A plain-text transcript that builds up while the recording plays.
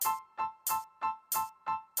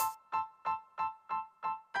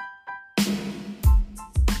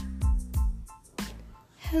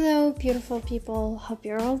Hello, beautiful people. Hope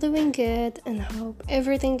you're all doing good and hope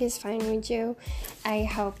everything is fine with you. I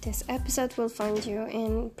hope this episode will find you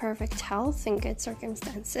in perfect health and good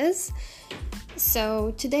circumstances.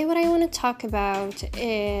 So, today, what I want to talk about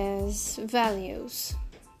is values.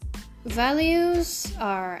 Values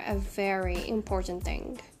are a very important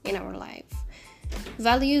thing in our life.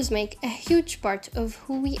 Values make a huge part of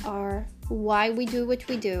who we are, why we do what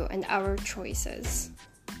we do, and our choices.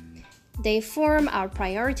 They form our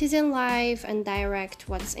priorities in life and direct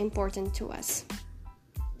what's important to us.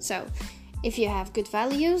 So, if you have good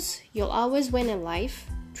values, you'll always win in life,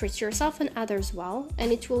 treat yourself and others well,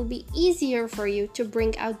 and it will be easier for you to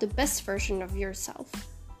bring out the best version of yourself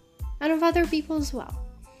and of other people as well,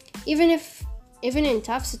 even in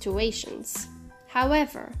tough situations.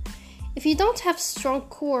 However, if you don't have strong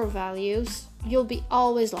core values, you'll be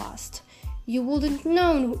always lost. You wouldn't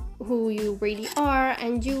know who you really are,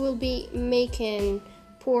 and you will be making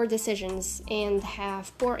poor decisions and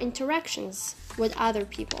have poor interactions with other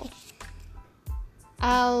people.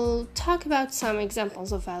 I'll talk about some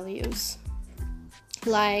examples of values.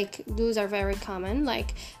 Like, those are very common,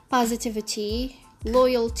 like positivity,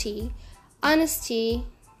 loyalty, honesty,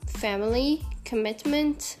 family,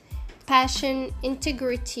 commitment, passion,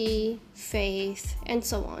 integrity, faith, and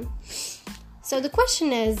so on. So the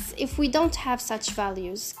question is, if we don't have such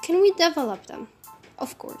values, can we develop them?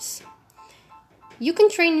 Of course. You can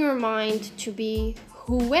train your mind to be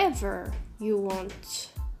whoever you want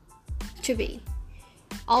to be.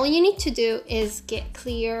 All you need to do is get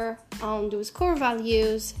clear on those core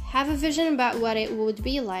values, have a vision about what it would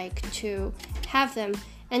be like to have them,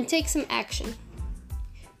 and take some action.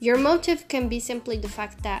 Your motive can be simply the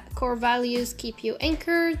fact that core values keep you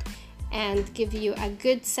anchored and give you a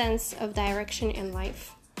good sense of direction in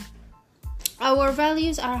life. Our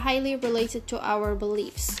values are highly related to our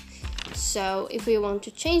beliefs. So if we want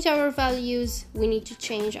to change our values, we need to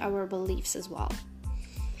change our beliefs as well.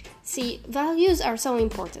 See, values are so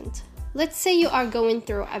important. Let's say you are going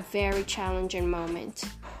through a very challenging moment,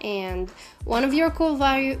 and one of your core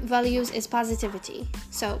values is positivity.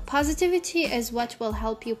 So positivity is what will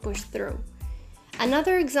help you push through.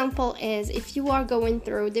 Another example is if you are going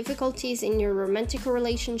through difficulties in your romantic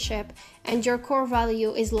relationship and your core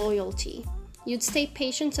value is loyalty. You'd stay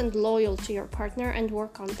patient and loyal to your partner and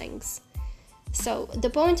work on things. So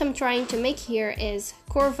the point I'm trying to make here is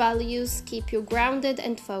core values keep you grounded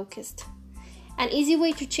and focused. An easy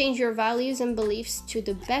way to change your values and beliefs to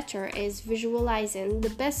the better is visualizing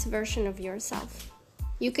the best version of yourself.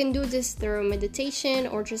 You can do this through meditation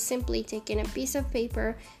or just simply taking a piece of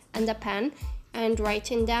paper and a pen and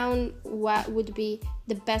writing down what would be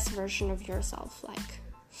the best version of yourself like.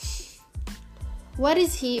 What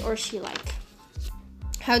is he or she like?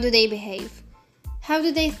 How do they behave? How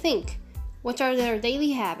do they think? What are their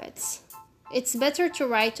daily habits? It's better to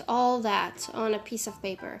write all that on a piece of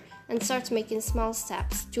paper and start making small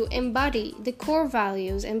steps to embody the core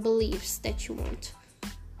values and beliefs that you want.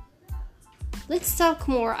 Let's talk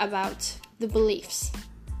more about the beliefs.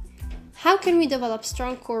 How can we develop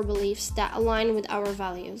strong core beliefs that align with our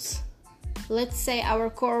values? Let's say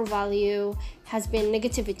our core value has been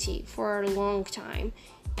negativity for a long time,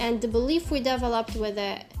 and the belief we developed with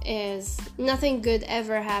it is nothing good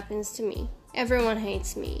ever happens to me, everyone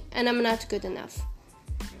hates me, and I'm not good enough.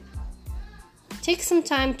 Take some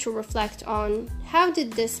time to reflect on how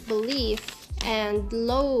did this belief and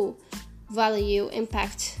low value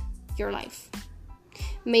impact your life.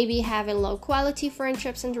 Maybe having low quality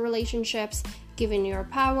friendships and relationships, giving your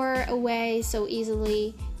power away so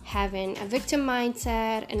easily, having a victim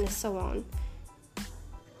mindset, and so on.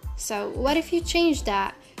 So what if you change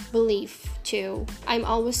that belief to, I'm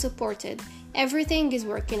always supported, everything is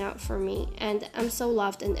working out for me, and I'm so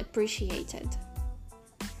loved and appreciated?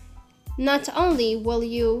 Not only will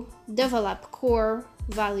you develop core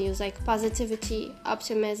values like positivity,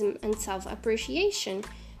 optimism, and self-appreciation,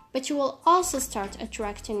 but you will also start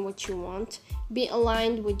attracting what you want, be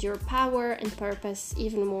aligned with your power and purpose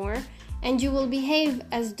even more, and you will behave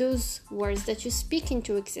as those words that you speak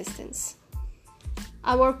into existence.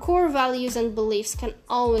 Our core values and beliefs can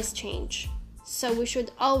always change, so we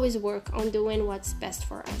should always work on doing what's best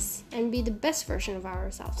for us and be the best version of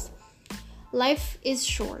ourselves. Life is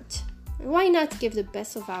short. Why not give the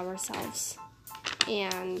best of ourselves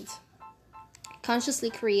and consciously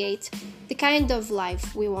create the kind of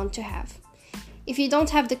life we want to have? If you don't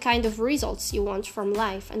have the kind of results you want from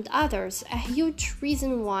life and others, a huge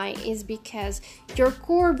reason why is because your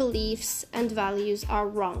core beliefs and values are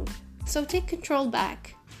wrong. So take control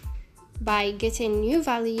back by getting new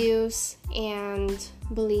values and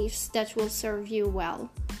beliefs that will serve you well.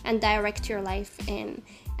 and direct your life in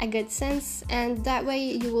a good sense, and that way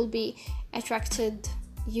you will be attracted,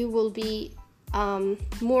 you will be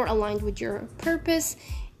more aligned with your purpose,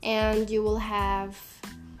 and you will have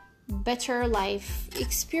better life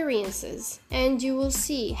experiences, and you will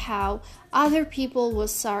see how other people will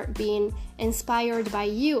start being inspired by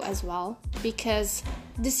you as well, because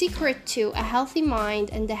the secret to a healthy mind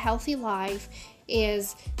and a healthy life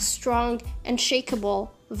is strong,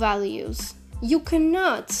 unshakable values. You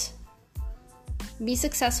cannot be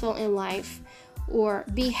successful in life or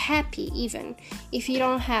be happy even if you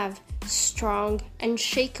don't have strong,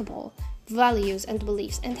 unshakable values and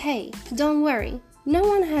beliefs. And hey, don't worry, no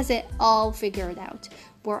one has it all figured out.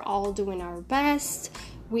 We're all doing our best.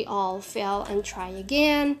 We all fail and try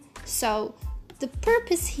again. So the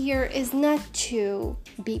purpose here is not to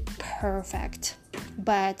be perfect,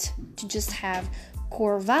 but to just have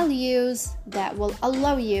core values that will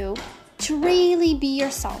allow you to really be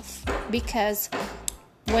yourself. Because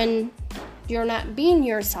when you're not being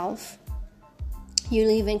yourself, you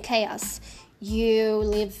live in chaos. You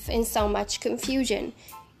live in so much confusion.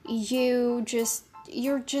 You're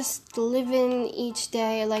just living each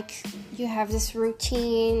day like you have this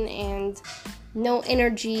routine and no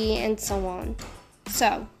energy and so on.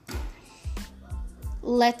 So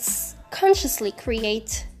let's consciously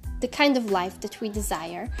create the kind of life that we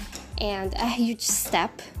desire, and a huge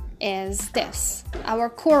step is this: our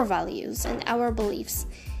core values and our beliefs.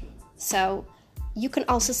 So you can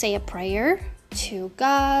also say a prayer to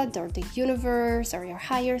God or the universe or your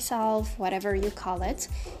higher self, whatever you call it,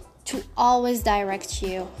 to always direct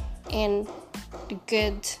you in the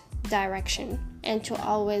good direction and to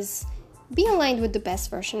always be aligned with the best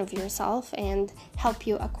version of yourself and help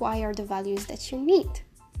you acquire the values that you need.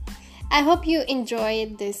 I hope you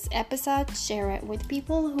enjoyed this episode. Share it with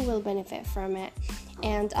people who will benefit from it.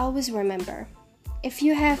 And always remember, if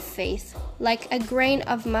you have faith, like a grain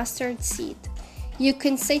of mustard seed, you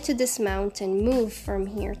can say to this mountain, move from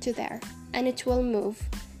here to there, and it will move.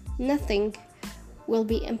 Nothing will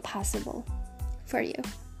be impossible for you.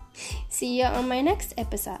 See you on my next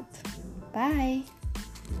episode. Bye.